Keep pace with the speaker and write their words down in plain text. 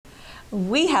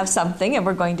we have something, and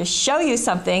we're going to show you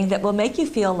something that will make you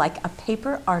feel like a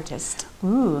paper artist.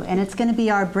 Ooh, and it's going to be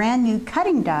our brand new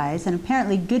cutting dies, and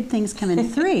apparently good things come in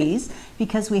threes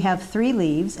because we have 3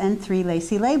 leaves and 3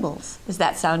 lacy labels. Does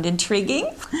that sound intriguing?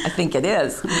 I think it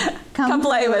is. Come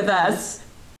play with us.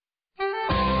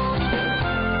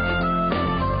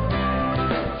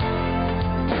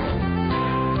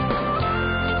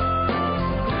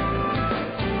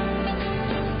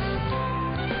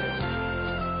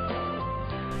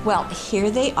 Well,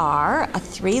 here they are,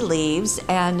 3 leaves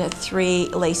and 3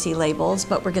 lacy labels,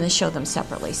 but we're going to show them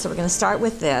separately. So we're going to start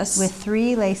with this. With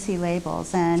 3 lacy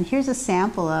labels, and here's a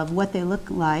sample of what they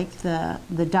look like, the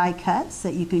die cuts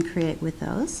that you can create with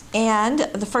those. And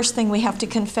the first thing we have to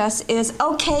confess is,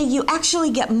 okay, you actually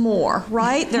get more,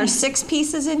 right? There are 6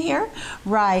 pieces in here?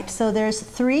 Right, so there's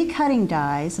 3 cutting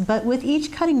dies, but with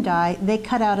each cutting die, they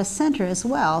cut out a center as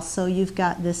well. So you've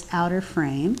got this outer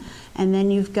frame, and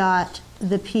then you've got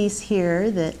the piece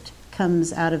here that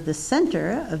comes out of the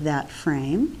center of that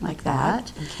frame, like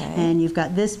that. Okay. And you've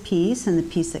got this piece and the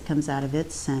piece that comes out of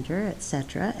its center,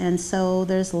 etc. And so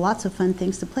there's lots of fun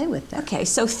things to play with there. Okay,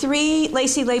 so 3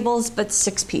 lacy labels, but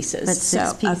 6 pieces. But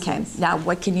 6 pieces. Okay, now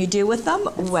what can you do with them?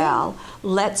 Well,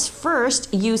 let's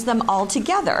first use them all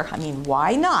together. I mean,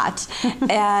 why not?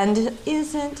 And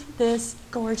isn't this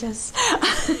gorgeous?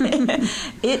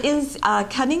 It is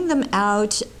cutting them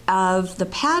out of the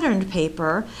patterned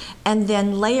paper and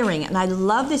then layering it. And I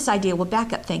love this idea. We'll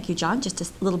back up, thank you, John, just a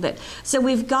little bit. So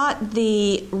we've got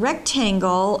the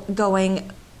rectangle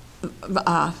going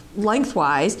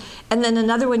lengthwise, and then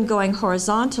another one going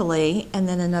horizontally, and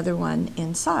then another one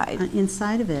inside.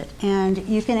 Inside of it. And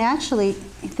you can actually,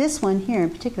 this one here in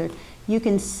particular, you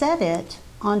can set it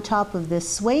on top of this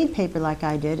suede paper like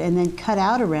I did, and then cut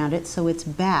out around it so it's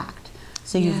backed.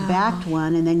 So you've backed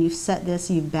one, and then you've set this,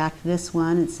 you've backed this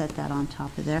one, and set that on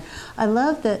top of there. I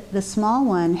love that the small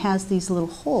one has these little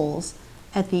holes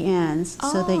at the ends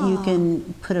so that you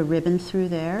can put a ribbon through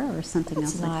there or something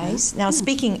else like that. Nice. Now,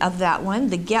 speaking of that one,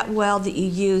 the Get Well that you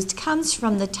used comes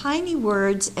from the Tiny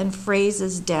Words and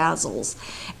Phrases Dazzles.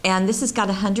 And this has got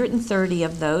 130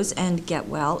 of those, and Get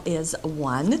Well is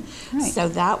one. Right. So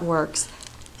that works.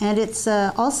 And it's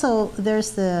also,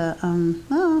 there's the,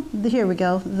 here we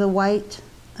go, the white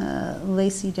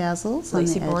lacy dazzles,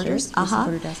 lacy on the borders, edges, lacy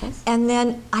border dazzles. And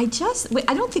then I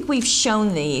don't think we've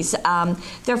shown these.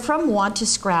 They're from Want to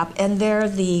Scrap, and they're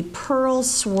the pearl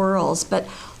swirls. But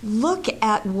look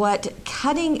at what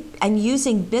cutting and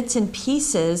using bits and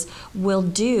pieces will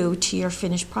do to your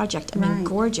finished project. I mean,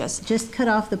 gorgeous. Just cut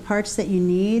off the parts that you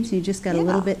need. You just got a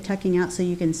little bit tucking out so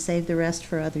you can save the rest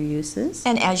for other uses.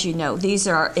 And as you know, these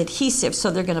are adhesive,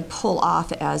 so they're going to pull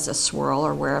off as a swirl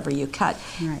or wherever you cut.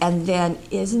 Right. And then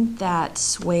isn't that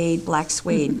suede, black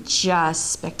suede,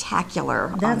 just spectacular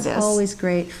on this? That's always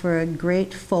great for a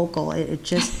great focal. It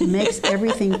just makes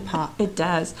everything pop. It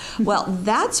does. Well,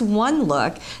 that's one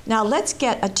look. Now let's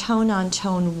get a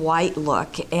tone-on-tone white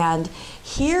look, and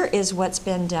here is what's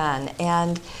been done,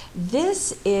 and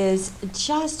this is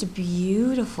just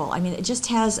beautiful. I mean, it just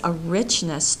has a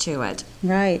richness to it.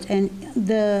 Right, and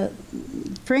the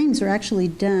frames are actually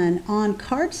done on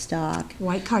cardstock.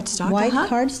 White cardstock. White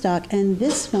cardstock, and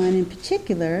this one in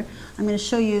particular, I'm going to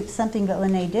show you something that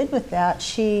Lene did with that.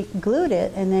 She glued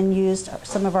it and then used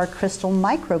some of our crystal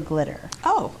micro glitter.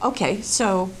 Oh, okay,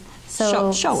 so show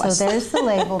us. So there's the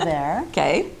label there.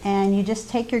 Okay. And you just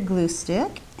take your glue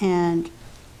stick and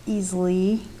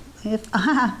easily,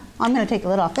 I'm going to take the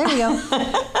lid off. There we go.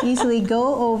 Easily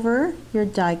go over your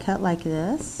die cut like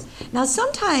this. Now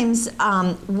sometimes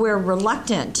we're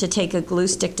reluctant to take a glue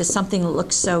stick to something that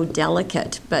looks so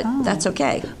delicate, but that's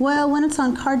okay. Well, when it's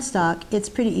on cardstock, it's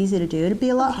pretty easy to do. It'd be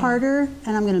a lot harder,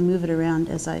 and I'm going to move it around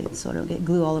as I sort of get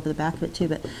glue all over the back of it too,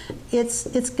 but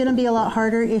it's going to be a lot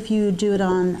harder if you do it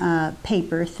on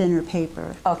paper, thinner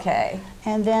paper. Okay.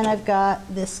 And then I've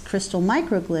got this crystal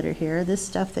micro glitter here, this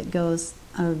stuff that goes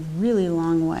a really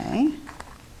long way.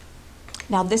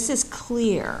 Now this is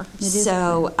clear,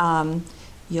 so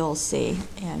you'll see,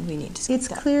 and we need to. It's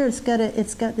clear. It's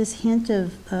got this hint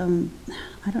of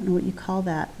I don't know what you call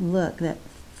that look, that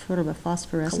sort of a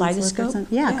phosphorescence kaleidoscope look or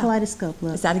something. Yeah, kaleidoscope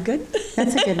look. Is that a good?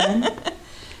 That's a good one.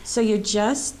 So you're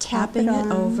just tapping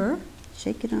it over.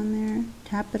 Shake it on there.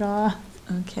 Tap it off.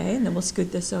 Okay, and then we'll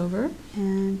scoot this over.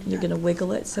 And you're going to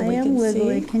wiggle it so I we can am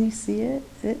wiggling. see. Can you see it?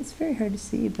 It's very hard to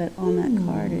see, but on that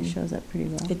card it shows up pretty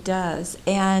well. It does.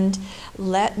 And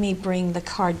let me bring the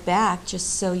card back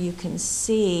just so you can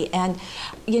see. And,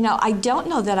 you know, I don't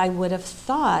know that I would have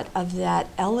thought of that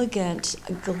elegant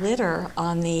glitter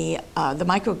on the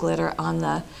micro glitter on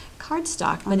the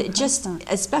cardstock, On but it just, cardstock.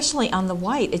 especially on the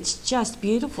white, it's just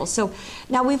beautiful. So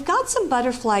now we've got some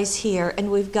butterflies here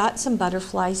and we've got some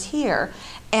butterflies here.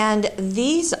 And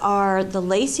these are the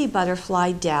Lacy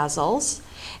Butterfly Dazzles.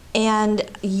 And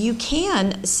you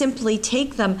can simply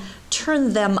take them,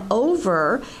 turn them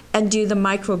over, and do the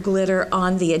micro glitter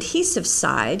on the adhesive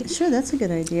side. Sure, that's a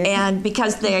good idea. And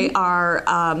because they are,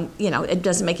 it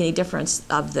doesn't make any difference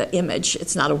of the image.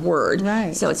 It's not a word.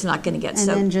 Right. So it's not going to get and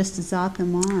then just zot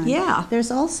them on. Yeah.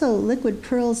 There's also liquid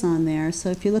pearls on there, so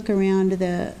if you look around,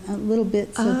 the little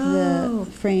bits of the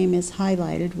frame is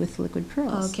highlighted with liquid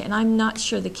pearls. Okay, and I'm not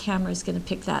sure the camera is going to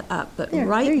pick that up, but There,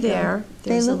 right there you there, go.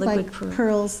 there's They a look liquid like pearl.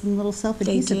 pearls and little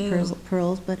self-adhesive do.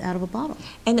 pearls, but out of a bottle.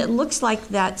 And it looks like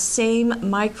that same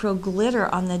micro glitter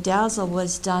on the Dazzle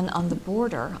was done on the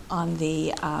border on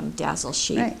the Dazzle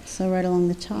sheet. Right, so right along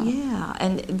the top. Yeah,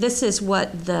 and this is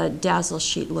what the Dazzle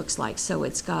sheet looks like. So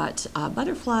it's got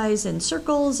butterflies and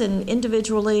circles and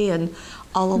individually and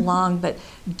all along, but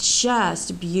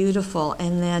just beautiful.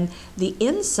 And then the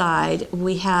inside,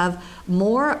 we have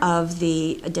more of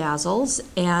the Dazzles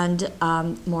and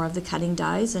more of the cutting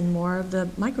dies and more of the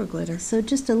micro glitter. So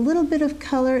just a little bit of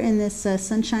color in this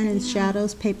Sunshine and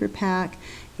Shadows paper pack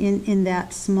in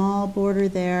that small border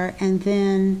there, and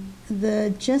then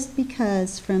the Just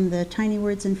Because from the Tiny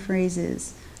Words and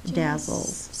Phrases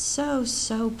Dazzles.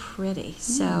 So pretty.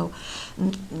 So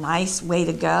nice way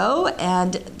to go.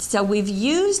 And so we've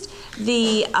used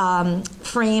the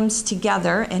frames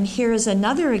together, and here's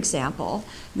another example.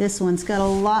 This one's got a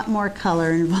lot more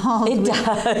color involved. It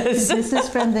does. This is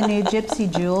from the new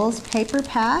Gypsy Jewels paper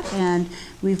pack, and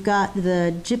we've got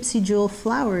the Gypsy Jewel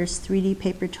Flowers 3D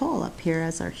paper towel up here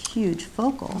as our huge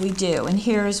focal. We do, and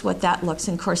here's what that looks.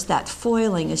 And of course, that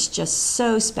foiling is just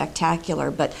so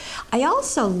spectacular. But I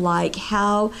also like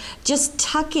how just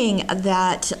tucking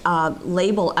that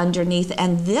label underneath,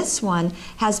 and this one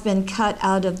has been cut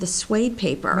out of the suede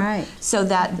paper. Right. So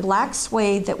that black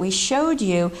suede that we showed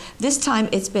you, this time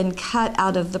it's been cut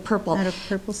out of the purple. Out of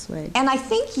purple suede. And I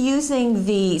think using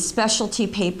the specialty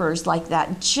papers like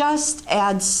that just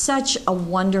adds such a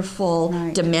wonderful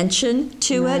Right. dimension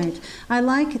to it. Right. I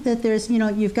like that there's,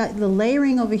 you've got the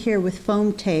layering over here with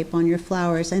foam tape on your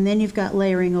flowers, and then you've got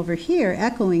layering over here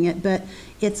echoing it, but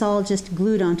it's all just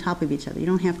glued on top of each other. You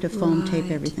don't have to foam tape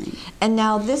Right. everything. And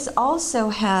now this also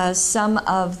has some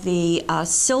of the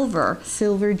silver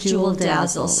Jewel dazzle.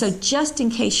 dazzles. So just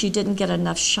in case you didn't get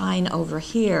enough shine over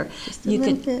here, Just a you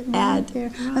little could bit right add.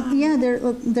 there. Yeah,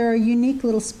 there are unique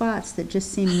little spots that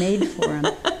just seem made for them.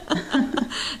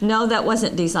 No, that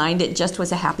wasn't designed. It just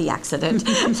was a happy accident.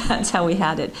 That's how we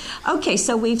had it. Okay,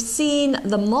 so we've seen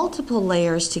the multiple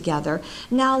layers together.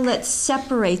 Now let's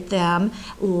separate them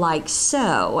like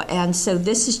so. And so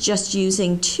this is just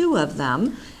using two of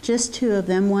them. Just two of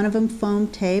them, one of them foam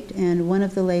taped and one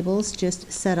of the labels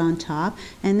just set on top.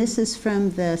 And this is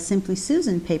from the Simply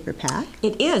Susan paper pack.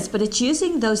 It is, but it's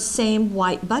using those same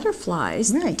white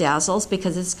butterflies, Right. dazzles,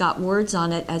 because it's got words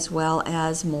on it as well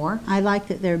as more. I like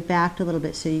that they're backed a little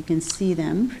bit so you can see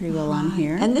them pretty well on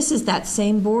here. And this is that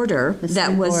same border The that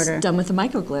same was border. done with the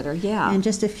micro glitter, yeah. And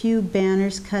just a few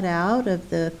banners cut out of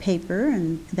the paper,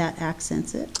 and that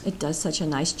accents it. It does such a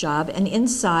nice job. And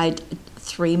inside,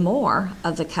 three more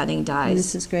of the cutting And dies.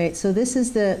 this is great. So this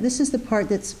is the part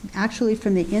that's actually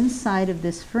from the inside of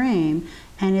this frame,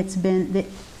 and it's been, the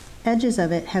edges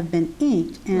of it have been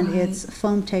inked, and Right. it's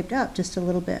foam taped up just a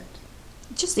little bit.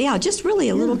 Just really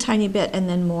a little Yeah. tiny bit, and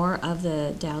then more of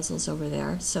the dazzles over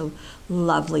there. So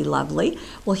lovely, lovely.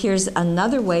 Well, here's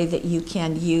another way that you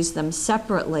can use them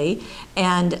separately,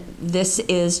 and this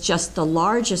is just the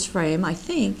largest frame, I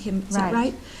think. Is that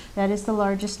right? That is the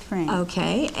largest frame.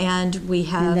 Okay, and we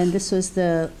have. And then this was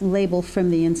the label from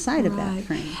the inside of that Right.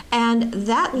 frame. And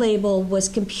that label was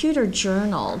computer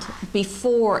journaled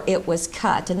before it was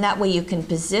cut, and that way you can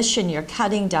position your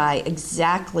cutting die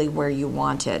exactly where you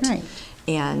want it. Right.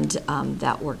 And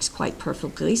that works quite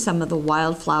perfectly. Some of the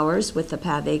wildflowers with the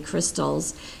pave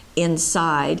crystals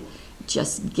inside,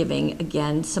 just giving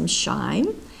again some shine.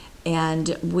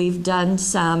 And we've done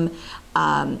some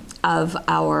of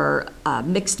our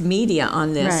mixed media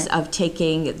on this, Right. of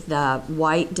taking the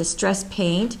white distress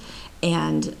paint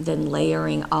and then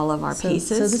layering all of our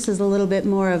pieces. So this is a little bit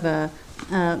more of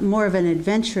an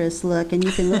adventurous look, and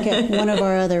you can look at one of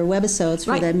our other webisodes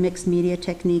for Right. the mixed media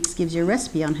techniques, gives you a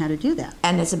recipe on how to do that.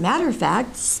 And as a matter of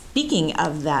fact, speaking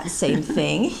of that same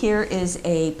thing, here is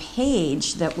a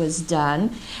page that was done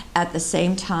at the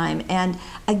same time. And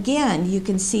again, you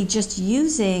can see just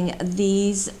using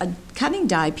these cutting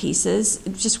die pieces,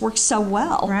 it just works so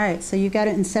well. Right, so you got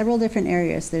it in several different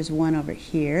areas. There's one over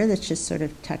here that's just sort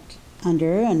of tucked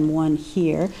under and one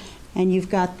here. And you've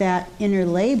got that inner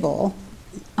label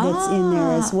that's in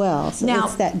there as well. So Now-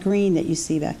 it's that green that you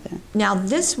see back there. Now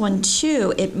this one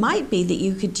too, it might be that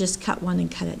you could just cut one and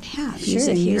cut it in half. Use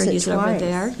Sure, it here, use it use it over twice.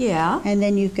 there. Yeah. And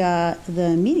then you've got the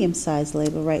medium-sized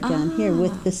label right down here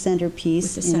with the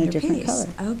centerpiece With the in a different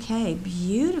centerpiece. color. Okay,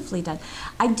 beautifully done.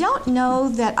 I don't know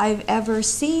that I've ever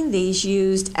seen these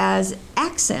used as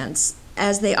accents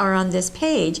as they are on this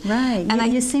page. Right.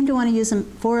 And you seem to want to use them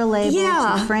for a label,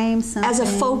 to frame something. as a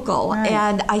focal. Right.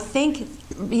 And I think,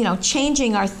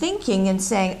 changing our thinking and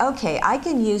saying, okay, I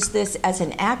can use this as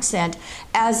an accent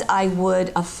as I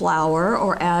would a flower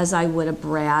or as I would a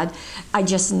brad. I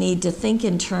just need to think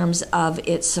in terms of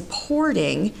it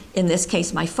supporting, in this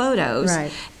case, my photos.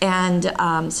 Right.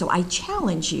 And so I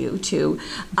challenge you to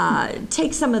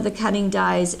take some of the cutting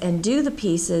dies and do the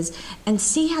pieces and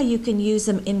see how you can use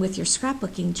them in with your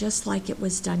scrapbooking just like it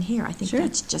was done here. I think Sure.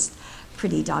 that's just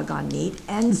pretty doggone neat.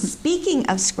 And speaking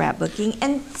of scrapbooking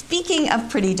and speaking of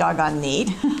pretty doggone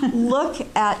neat, look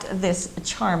at this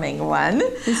charming one.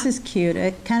 This is cute.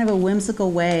 A kind of a whimsical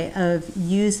way of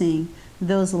using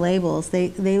those labels. They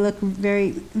look very,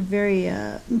 very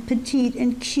petite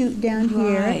and cute down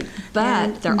here. Right, but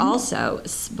And- they're also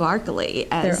sparkly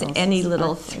as They're also any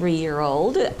little sparkly.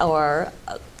 3-year-old or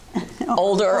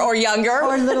older or younger.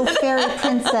 or little fairy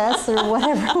princess or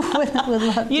whatever would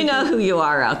love You to know be. who you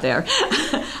are out there.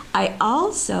 I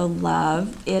also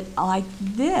love it like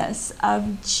this,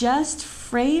 of just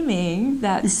framing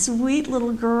that sweet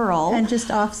little girl. And just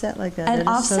offset like that. And It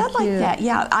is so offset like cute. that.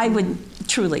 Yeah, I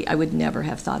would never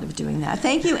have thought of doing that.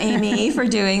 Thank you, Amy, for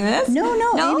doing this. No,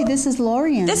 Amy, this is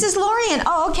Lorian. This is Lorian.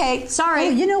 Oh, okay. Sorry. Oh,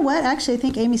 you know what? Actually, I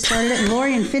think Amy started it and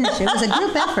Lorian finished it. It was a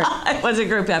group effort. It was a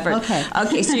group effort. Okay.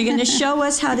 Okay, so you're going to show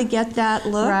us how to get that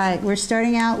look? Right. We're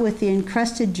starting out with the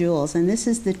encrusted jewels, and this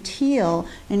is the teal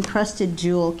encrusted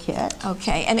jewel kit.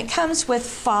 Okay, and it comes with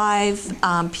 5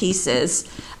 pieces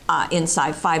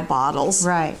inside, 5 bottles.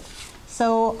 Right.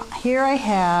 So here I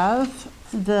have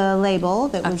the label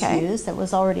that was Okay. used, that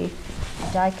was already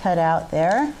die cut out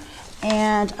there.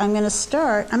 And I'm going to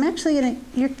start. I'm actually going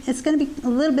to. It's going to be a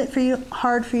little bit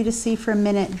hard for you to see for a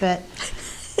minute, but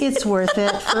it's worth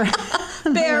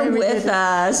it. Bear with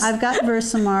us. I've got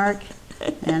Versamark,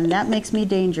 and that makes me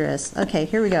dangerous. Okay,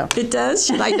 here we go. It does?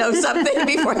 Should I know something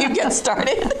before you get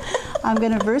started? I'm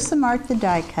going to Versamark the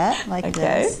die cut like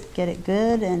Okay. this. Get it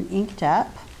good and inked up.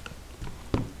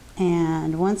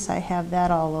 And once I have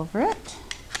that all over it,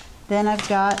 then I've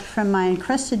got from my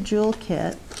encrusted jewel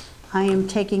kit, I am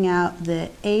taking out the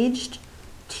aged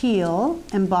teal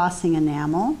embossing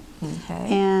enamel Okay.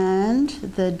 and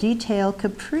the detail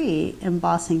capri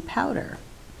embossing powder.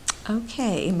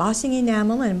 Okay, embossing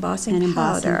enamel and embossing And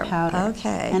powder. embossing powder.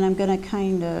 Okay. And I'm going to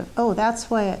kind of, that's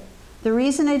why, the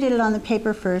reason I did it on the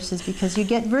paper first is because you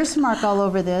get Versamark all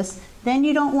over this, then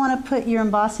you don't want to put your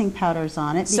embossing powders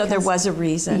on it. So there because- was a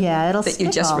reason Yeah, it'll that stick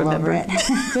you just all remembered. over it.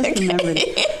 Just remembered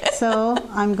it. So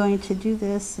I'm going to do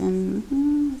this, and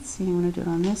let's see, I'm going to do it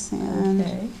on this end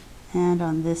Okay. and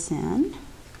on this end.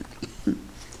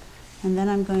 And then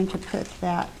I'm going to put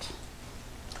that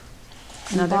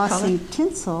Another embossing color?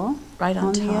 tinsel Right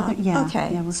on the top. other. Yeah. Okay.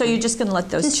 Yeah, we're So gonna- you're just going to let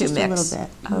those two just mix. a little bit.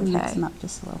 I'm gonna Mix Okay. them up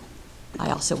just a little. I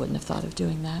also wouldn't have thought of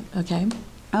doing that. Okay.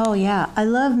 Oh yeah, I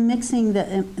love mixing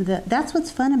the. That's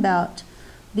what's fun about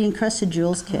the encrusted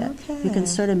jewels kit. You Okay. can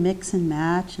sort of mix and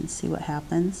match and see what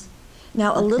happens.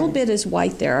 Now, a little Okay. bit is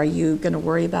white there. Are you going to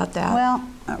worry about that? Well,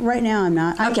 right now I'm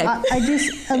not. Okay. I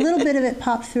just a little bit of it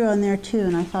popped through on there too,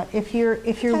 and I thought if you're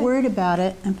Okay. worried about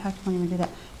it, in fact, I won't even do that.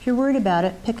 If you're worried about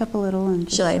it, pick up a little and.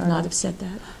 Just Should I have sort not of- have said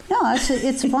that? No, actually,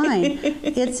 it's fine.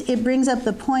 It brings up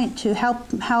the point to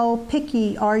how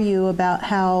picky are you about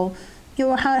how do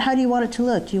you want it to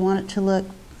look? Do you want it to look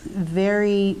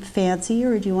very fancy,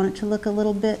 or do you want it to look a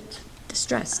little bit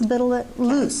Distressed.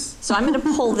 loose? So I'm going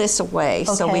to pull this away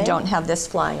so we Okay. don't have this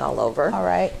flying all over. All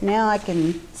right, now I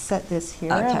can set this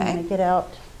here. Okay. I'm going to get out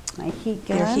my heat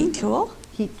gun. Your heat tool.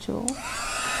 Heat tool.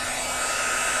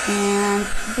 And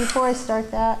before I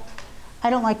start that, I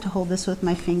don't like to hold this with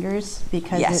my fingers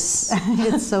because Yes.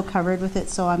 it's so covered with it,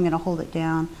 so I'm going to hold it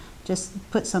down. Just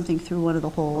put something through one of the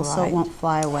holes so Right. it won't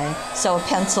fly away. So a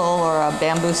pencil or a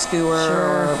bamboo skewer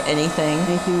Sure. or anything.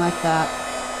 Anything like that.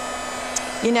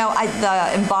 You know,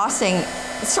 the embossing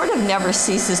sort of never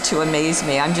ceases to amaze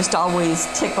me. I'm just always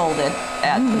tickled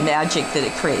at the magic that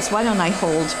it creates. Why don't I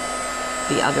hold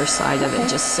the other side of it Okay,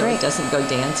 just so great. it doesn't go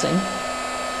dancing?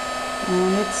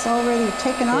 And it's already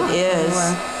taken off. It is.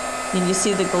 everywhere. Can you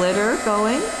see the glitter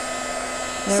going?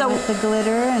 There So- with the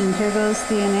glitter, and here goes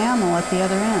the enamel at the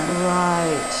other end.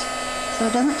 Right. So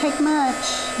it doesn't take much.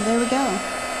 There we go.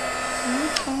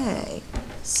 Okay,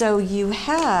 so you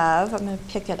have, I'm going to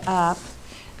pick it up,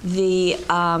 the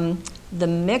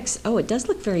mix. Oh, it does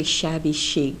look very shabby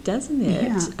chic, doesn't it?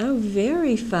 Yeah. Oh,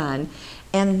 very fun.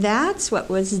 And that's what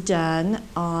was done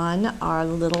on our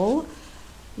little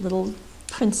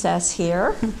princess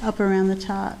here. Up around the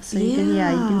top. So you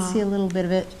can see a little bit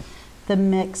of it, the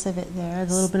mix of it there, a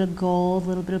little bit of gold, a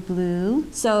little bit of blue.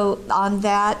 So on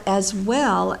that as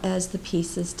well as the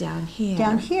pieces down here.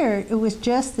 Down here, it was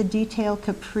just the detail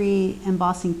capri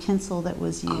embossing tinsel that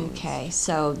was used. Okay,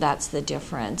 so that's the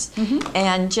difference. Mm-hmm.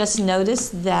 And just notice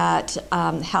that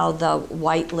how the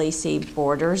white lacy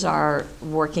borders are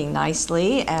working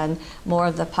nicely, and more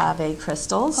of the pave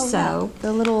crystals. Oh, so yeah.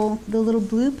 the little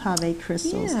blue pave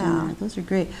crystals down there. Those are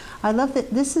great. I love that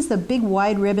this is the big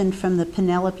wide ribbon from the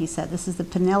Penelope set. This is the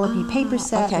Penelope paper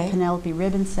set, the Penelope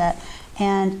ribbon set.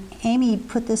 And Amy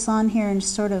put this on here and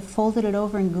sort of folded it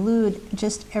over and glued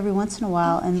just every once in a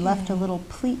while and left a little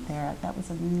pleat there. That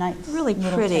was a nice, really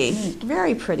little pretty, technique.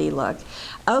 very pretty look.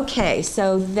 Okay,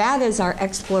 so that is our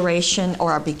exploration,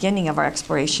 or our beginning of our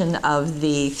exploration of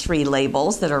the 3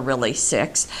 labels that are really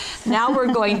 6. Now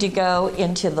we're going to go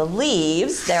into the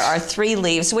leaves. There are 3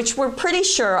 leaves, which we're pretty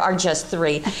sure are just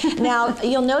 3. Now,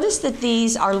 you'll notice that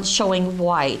these are showing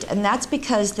white, and that's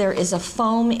because there is a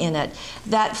foam in it.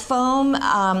 That foam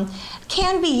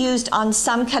can be used on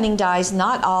some cutting dies,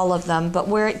 not all of them, but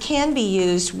where it can be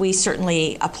used, we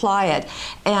certainly apply it,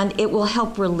 and it will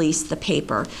help release the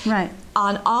paper. Right.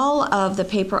 On all of the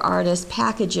Paper Artist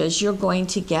packages, you're going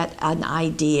to get an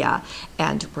idea,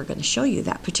 and we're going to show you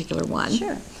that particular one.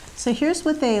 Sure. So here's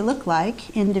what they look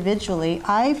like individually.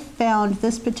 I found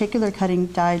this particular cutting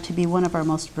die to be one of our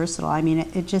most versatile. I mean,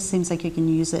 it just seems like you can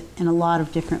use it in a lot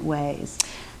of different ways.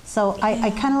 So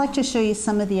I kind of like to show you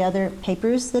some of the other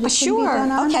papers that it can be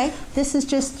done on. Okay. This is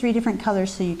just 3 different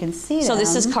colors so you can see them. So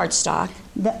this is cardstock.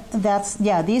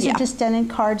 These are just done in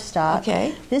cardstock.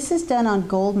 Okay. This is done on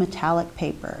gold metallic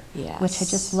paper, which I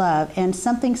just love. And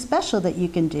something special that you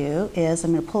can do is,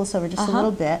 I'm going to pull this over just a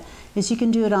little bit, is you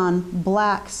can do it on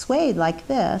black suede like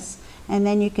this, and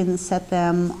then you can set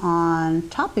them on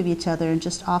top of each other and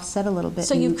just offset a little bit.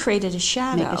 So you've created a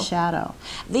shadow. Make a shadow.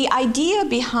 The idea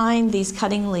behind these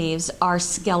cutting leaves are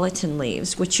skeleton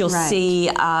leaves, which you'll see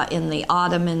in the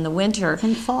autumn and the winter.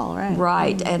 In fall, right.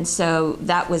 Right, and so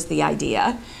that was the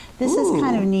idea. This is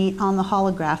kind of neat on the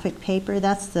holographic paper.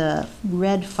 That's the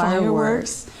red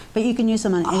fireworks. But you can use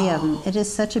them on any of them. It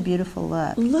is such a beautiful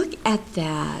look. Look at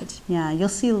that. Yeah, you'll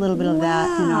see a little bit of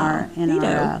that in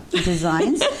our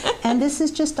designs. And this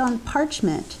is just on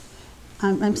parchment.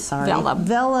 I'm sorry. Vellum.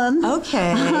 Vellum.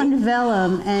 Okay. On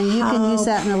vellum. And you can use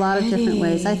that in a lot of different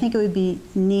ways. I think it would be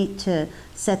neat to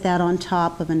set that on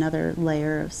top of another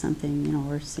layer of something, you know,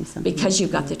 or see something. Because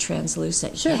you've got the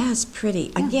translucent. Sure. Yes,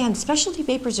 pretty. Yeah. Again, specialty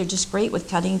papers are just great with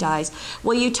cutting dies.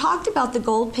 Well, you talked about the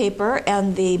gold paper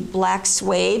and the black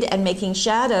suede and making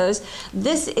shadows.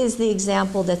 This is the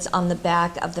example that's on the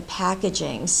back of the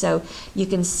packaging. So you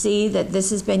can see that this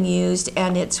has been used,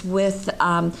 and it's with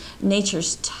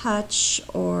Nature's Touch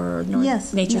or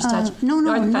Nature's Touch.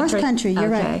 North Country.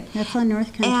 You're okay. right. That's on North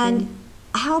Country. And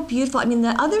how beautiful. I mean,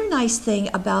 the other nice thing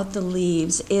about the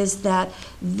leaves is that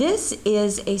this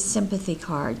is a sympathy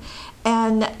card.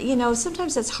 And, you know,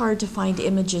 sometimes it's hard to find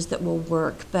images that will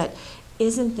work, but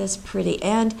isn't this pretty?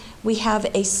 And we have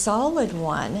a solid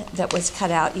one that was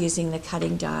cut out using the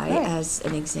cutting die as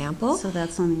an example. So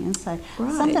that's on the inside.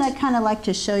 Right. Something I'd kind of like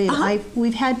to show you.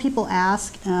 We've had people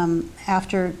ask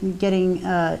after getting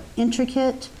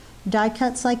intricate die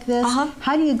cuts like this,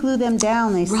 how do you glue them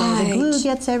down? They say the glue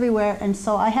gets everywhere, and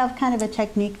so I have kind of a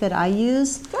technique that I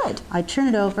use. Good. I turn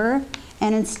it over,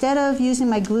 and instead of using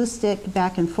my glue stick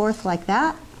back and forth like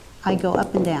that, I go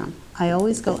up and down. I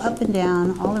always go up and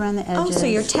down all around the edges. Oh, so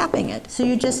you're tapping it. So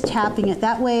you're just tapping it.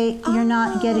 That way you're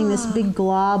not getting this big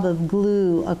glob of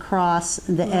glue across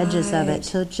the edges of it.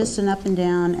 So just an up and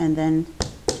down, and then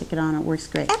stick it on. It works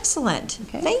great. Excellent.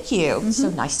 Okay. Thank you.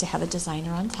 So nice to have a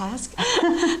designer on task.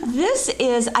 This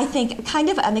is, I think, kind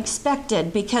of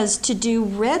unexpected, because to do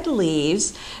red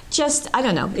leaves, just, I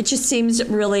don't know, it just seems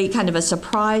really kind of a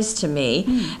surprise to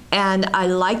me. And I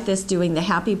like this, doing the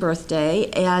happy birthday.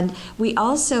 And we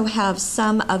also have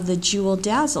some of the jewel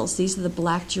dazzles. These are the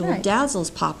black jewel dazzles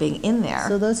popping in there.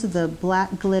 So those are the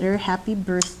black glitter happy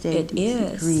birthday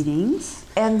greetings.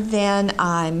 And then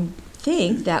I'm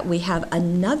think that we have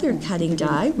another cutting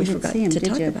die we You didn't forgot see 'em, to did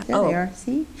talk you? about. There they are.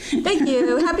 See? Thank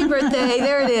you. Happy birthday.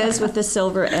 There it is with the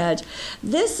silver edge.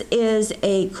 This is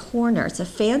a corner. It's a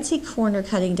fancy corner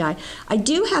cutting die. I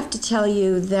do have to tell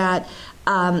you that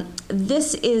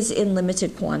this is in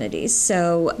limited quantities.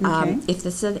 So Okay. if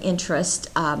this is an interest,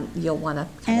 you'll want to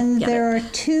And get there it. are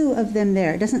two of them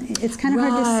there. It's kind of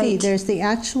hard to see. Right. There's the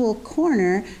actual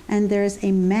corner, and there's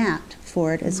a mat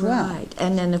for it as well. Right.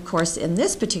 And then, of course, in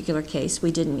this particular case,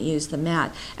 we didn't use the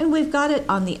mat. And we've got it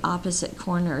on the opposite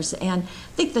corners. And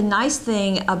I think the nice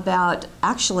thing about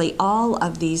actually all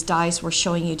of these dies we're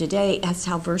showing you today is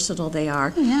how versatile they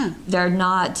are. Yeah. They're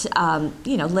not,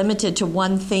 limited to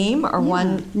one theme or one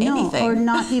anything. No, or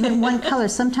not even one color.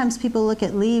 Sometimes people look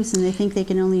at leaves and they think they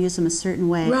can only use them a certain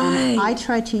way. Right. And I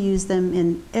try to use them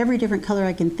in every different color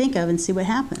I can think of and see what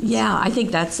happens. Yeah, I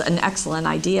think that's an excellent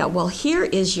idea. Well, here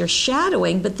is your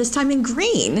shadowing, but this time in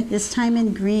green. This time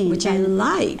in green. Which I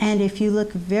like. And if you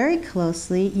look very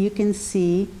closely, you can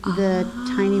see the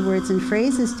tiny words and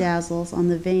phrases dazzles on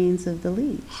the veins of the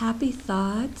leaf. Happy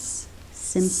thoughts.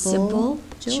 Simple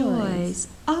joys.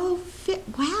 Oh,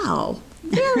 wow.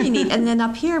 Very neat. And then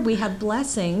up here we have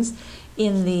blessings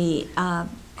in the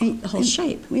whole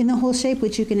shape. In the whole shape,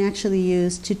 which you can actually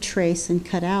use to trace and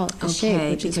cut out the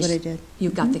shape, which is what I did.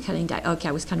 You've got the cutting die. Okay,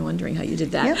 I was kind of wondering how you did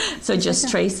that. Yep, So just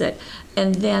trace it.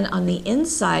 And then on the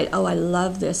inside, I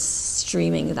love this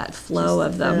streaming, that flow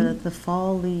of them. The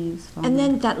fall leaves. And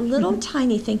then that little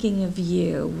tiny thinking of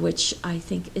you, which I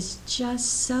think is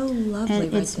just so lovely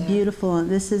and right it's there. beautiful.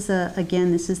 This is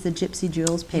again, this is the Gypsy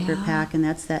Jewels paper Yeah. pack, and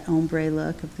that's that ombre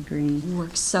look of the green.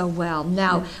 Works so well.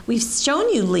 Now, we've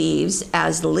shown you leaves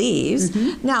as leaves.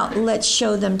 Now, let's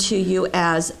show them to you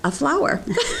as a flower.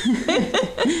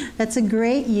 That's a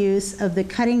great use of the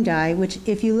cutting die, which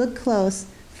if you look close,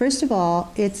 first of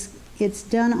all, it's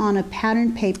done on a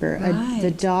patterned paper, the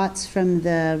Right. dots from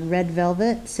the red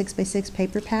velvet 6x6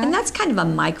 paper pack. And that's kind of a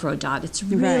micro dot. It's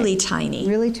really Right. tiny.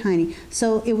 Really tiny.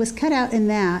 So it was cut out in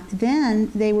that. Then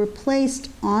they were placed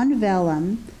on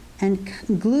vellum and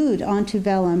glued onto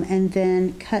vellum, and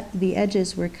then the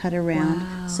edges were cut around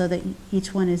Wow. so that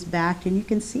each one is backed, and you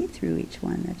can see through each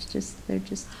one. They're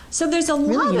just So there's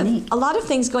Really unique. a lot of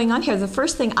things going on here. The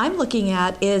first thing I'm looking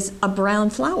at is a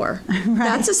brown flower.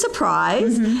 That's a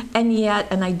surprise. And yet,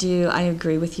 and I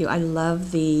agree with you. I love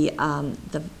the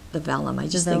vellum. I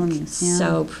just think vellum, yeah.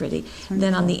 so pretty.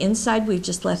 Then on the inside, we've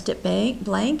just left it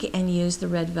blank and used the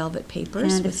red velvet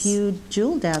papers. and a with few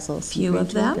jewel dazzles. few green of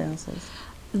jewel them. dazzles.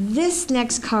 This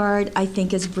next card I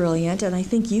think is brilliant, and I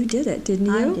think you did it, didn't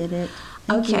you? I did it.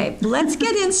 Thank Okay, let's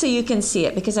get in so you can see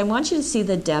it, because I want you to see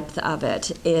the depth of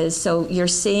it. So you're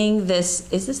seeing this,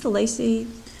 is this the Lacey?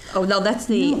 Oh, no, that's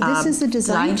the No, this is the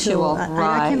design tool. I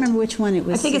right. can't remember which one it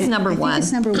was. I think it's number one. I think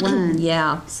it's number one.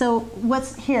 Yeah. So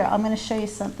what's here? I'm going to show you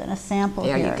something, a sample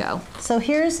There you here. go. So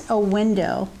here's a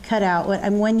window cut out.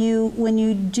 And when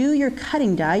you do your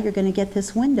cutting die, you're going to get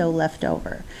this window left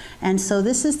over. And so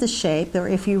this is the shape. Or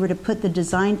if you were to put the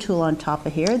design tool on top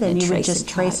of here, then And you would trace just and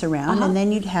trace cut. around, and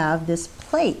then you'd have this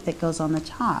plate that goes on the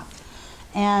top.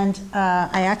 And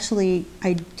I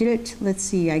did it. Let's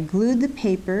see. I glued the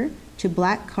paper to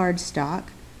black cardstock.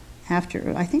 I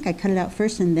think I cut it out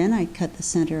first, and then I cut the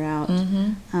center out,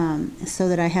 so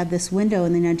that I had this window,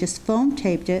 and then I just foam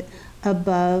taped it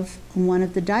above one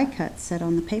of the die cuts set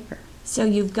on the paper. So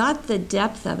you've got the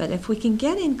depth of it. If we can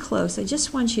get in close, I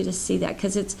just want you to see that,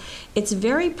 because it's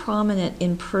very prominent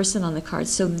in person on the card.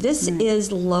 So this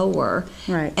is lower,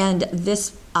 Right. and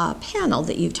this panel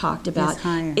that you talked about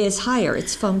is higher.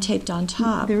 It's foam taped on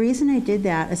top. The reason I did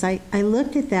that is I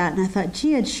looked at that and I thought,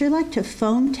 gee, I'd sure like to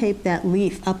foam tape that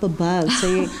leaf up above.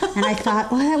 And I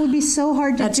thought, well, that would be so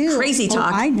hard to do. That's crazy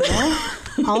talk. Oh, I know.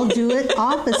 I'll do it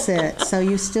opposite. So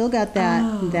you still got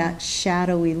that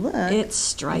shadowy look. It's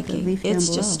striking. leaf down It's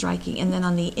just below. striking. And then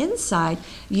on the inside,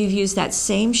 you've used that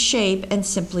same shape and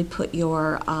simply put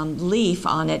your leaf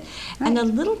on it. And a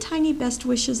little tiny best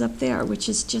wishes up there, which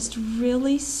is just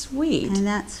really sweet. And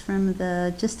that's from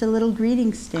just a little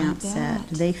greeting stamp set. bet.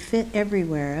 They fit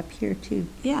everywhere, up here too.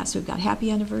 Yes, we've got happy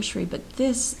anniversary, but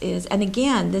this is, and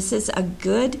again, this is a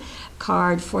good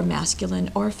card for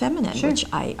masculine or feminine, which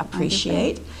I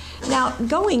appreciate. Now,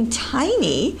 going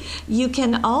tiny, you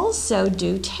can also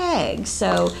do tags,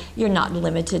 so you're not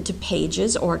limited to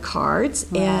pages or cards,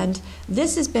 and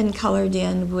this has been colored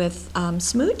in with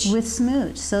smooch. With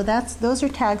smooch. So those are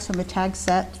tags from a tag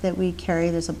set that we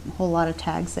carry. There's a whole lot of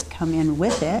tags that come in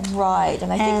with it. Right,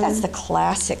 and I think And- that's the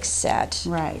classic set.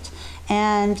 Right.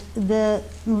 And the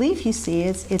leaf you see,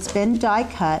 it's been die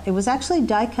cut. It was actually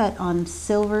die cut on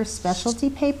silver specialty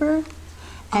paper.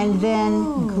 and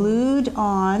then glued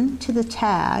on to the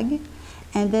tag.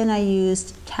 And then I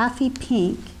used taffy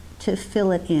pink to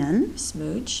fill it in.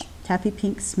 Smooch. Taffy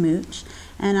pink smooch.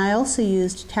 And I also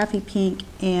used taffy pink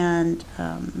and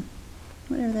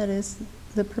whatever that is,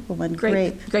 the purple one,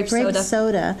 Grape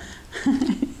soda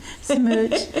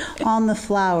smooch on the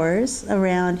flowers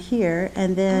around here.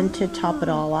 And then to top it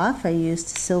all off, I used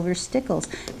silver stickles.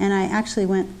 And I actually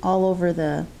went all over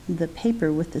the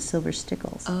paper with the silver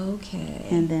stickles. Okay.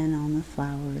 And then on the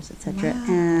flowers, etc. Wow.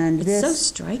 And It's so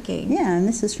striking. Yeah, and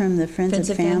this is from the Friends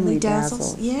of Family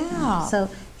Dazzles. Yeah. So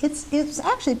it's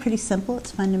actually pretty simple.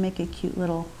 It's fun to make a cute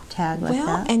little tag like Well,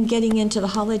 that. and getting into the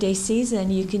holiday season,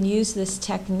 you can use this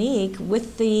technique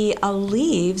with the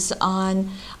leaves on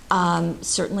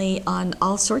certainly on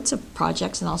all sorts of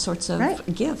projects and all sorts of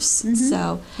Right. gifts. Mhm.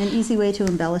 So, An easy way to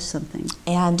embellish something.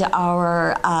 and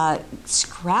our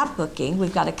scrapbooking,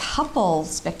 we've got a couple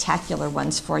spectacular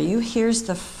ones for you. Here's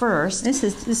the first. This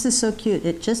is so cute.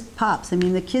 It just pops. I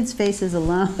mean, the kids' faces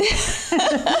alone,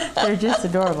 they're just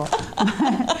adorable.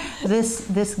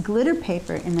 This glitter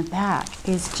paper in the back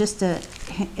is just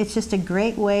a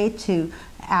great way to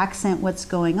accent what's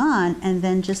going on, and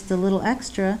then just a little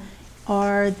extra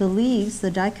are the leaves, the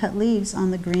die-cut leaves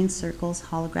on the Green Circles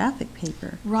holographic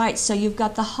paper. Right, so you've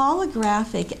got the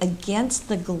holographic against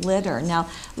the glitter. Now,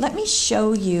 let me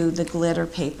show you the glitter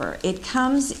paper. It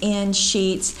comes in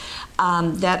sheets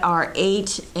that are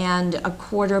 8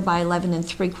 1/4 by 11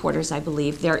 3/4, I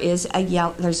believe. There is a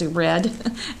yellow, there's a red,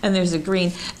 and there's a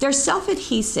green. They're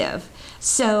self-adhesive.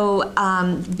 So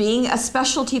being a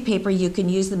specialty paper, you can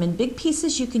use them in big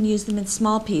pieces, you can use them in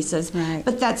small pieces. Right.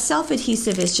 But that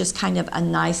self-adhesive is just kind of a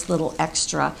nice little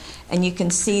extra. And you can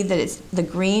see that the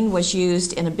green was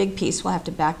used in a big piece. We'll have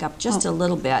to back up just a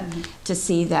little bit to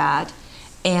see that.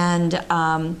 And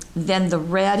then the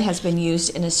red has been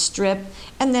used in a strip,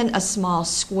 and then a small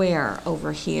square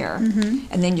over here.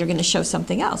 And then you're going to show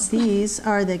something else. These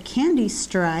are the candy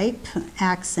stripe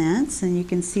accents, and you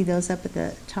can see those up at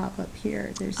the top up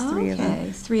here. There's 3 of them.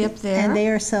 Okay, 3 up there. And they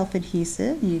are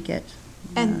self-adhesive. You get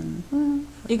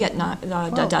You get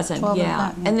a dozen, 12 of yeah.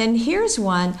 that, yeah. And then here's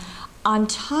one on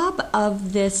top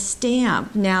of this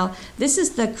stamp. Now, this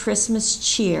is the Christmas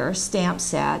Cheer stamp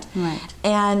set. Right.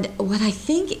 And what I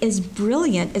think is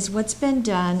brilliant is what's been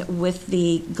done with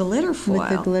the glitter foil. with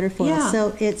the glitter foil. Yeah.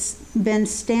 So it's been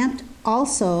stamped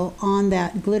also on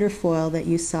that glitter foil that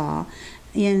you saw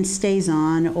in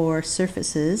StazOn or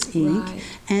Surfaces ink. Right.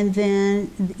 And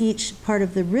then each part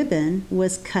of the ribbon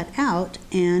was cut out,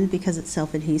 and because it's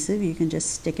self-adhesive, you can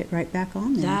just stick it right back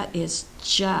on there. That is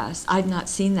just, I've not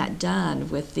seen that done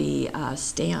with the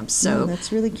stamps. So Oh,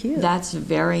 that's really cute. That's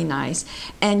very nice.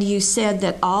 And you said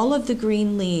that all of the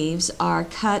green leaves are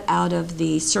cut out of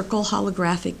the circle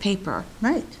holographic paper.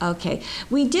 Right. Okay.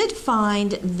 We did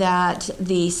find that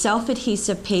the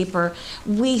self-adhesive paper,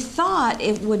 we thought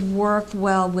it would work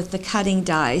well with the cutting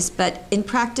dies, but in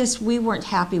practice we weren't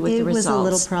happy with the results. It was a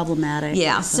little problematic.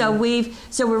 Yeah, so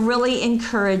we're really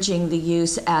encouraging the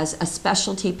use as a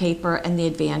specialty paper, and the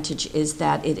advantage is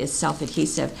that it is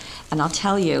self-adhesive. And I'll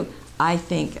tell you, I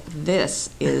think this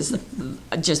is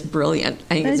just brilliant.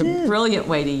 I think it's a brilliant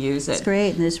way to use it. It's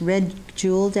great, and there's red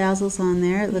jewel dazzles on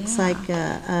there. It looks Yeah. like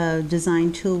a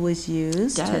design tool was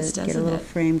used to get a doesn't little it?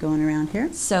 frame going around here.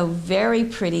 So very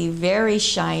pretty, very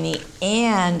shiny.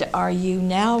 And are you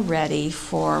now ready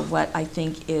for what I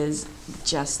think is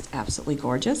just absolutely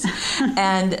gorgeous?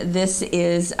 And this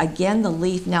is, again, the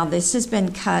leaf. Now, this has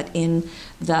been cut in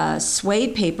the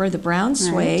suede paper, the brown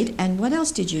suede. And what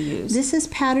else did you use? This is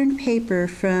patterned paper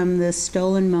from the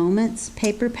Stolen Moments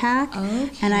paper pack.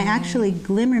 And I actually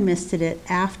glimmer misted it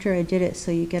after I did it,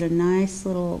 so you get a nice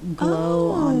little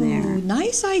glow on there.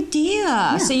 Nice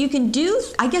idea. So you can do,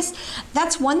 I guess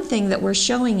that's one thing that we're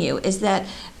showing you, is that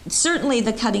certainly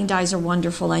the cutting dies are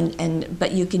wonderful,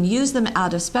 but you can use them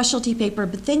out of specialty paper,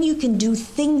 but then you can do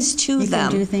things to You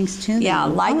them. can do things to them. Yeah,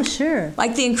 like, oh, sure.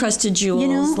 like the encrusted jewels. You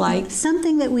know, like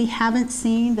something that we haven't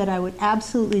seen that I would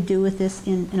absolutely do with this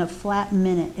in a flat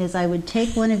minute is I would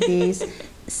take one of these,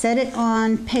 set it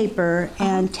on paper,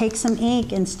 and take some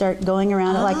ink and start going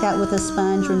around it like that with a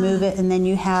sponge, remove it, and then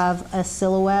you have a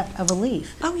silhouette of a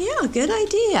leaf. Oh yeah, good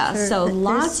idea. So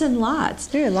lots and lots.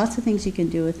 There are lots of things you can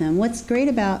do with them. What's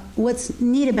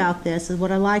neat about this is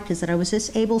what I liked is that I was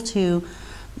just able to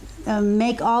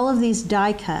make all of these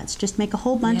die cuts, just make a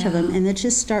whole bunch of them, and then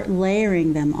just start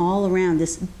layering them all around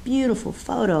this beautiful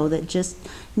photo that just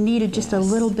needed just a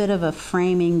little bit of a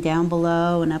framing down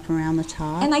below and up around the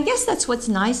top. And I guess that's what's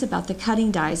nice about the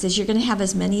cutting dies, is you're going to have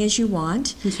as many as you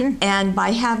want. Sure. And by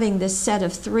having this set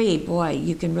of 3, boy,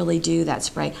 you can really do that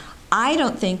spray. I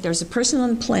don't think there's a person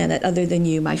on the planet other than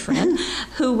you, my friend,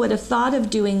 who would have thought of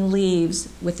doing leaves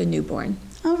with a newborn.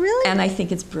 Oh, really? And I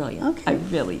think it's brilliant. Okay. I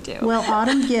really do. Well,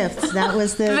 autumn gifts. That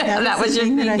was the That was the your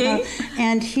thing that I thinking? thought.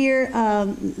 And here,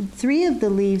 3 of the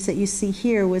leaves that you see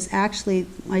here was actually,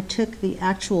 I took the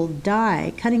actual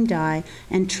die, cutting die,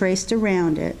 and traced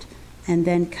around it, and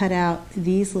then cut out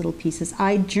these little pieces.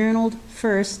 I journaled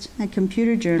first, a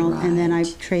computer journal, and then I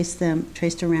Right.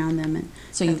 traced around them. And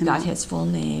So cut you've them got out. his full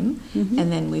name, Mm-hmm.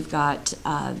 and then we've got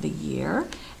the year.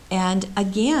 And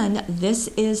again, this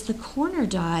is the corner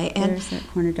die. And There's that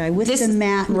corner die with this, the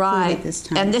matte included right. this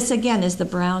time. And this again is the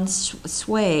brown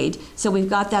suede. So we've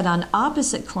got that on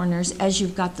opposite corners as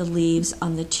you've got the leaves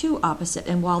on the 2 opposite.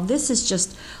 And while this is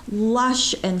just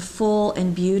lush and full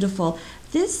and beautiful,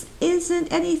 this isn't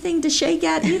anything to shake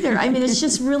at either. I mean, it's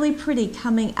just really pretty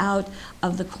coming out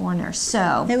of the corner.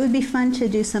 So It would be fun to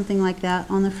do something like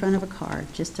that on the front of a card,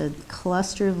 just a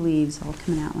cluster of leaves all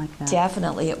coming out like that.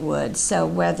 definitely it would. So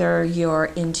whether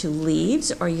you're into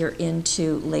leaves or you're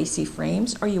into lacy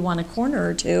frames or you want a corner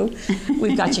or two,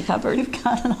 we've got you covered. We've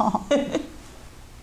got it all.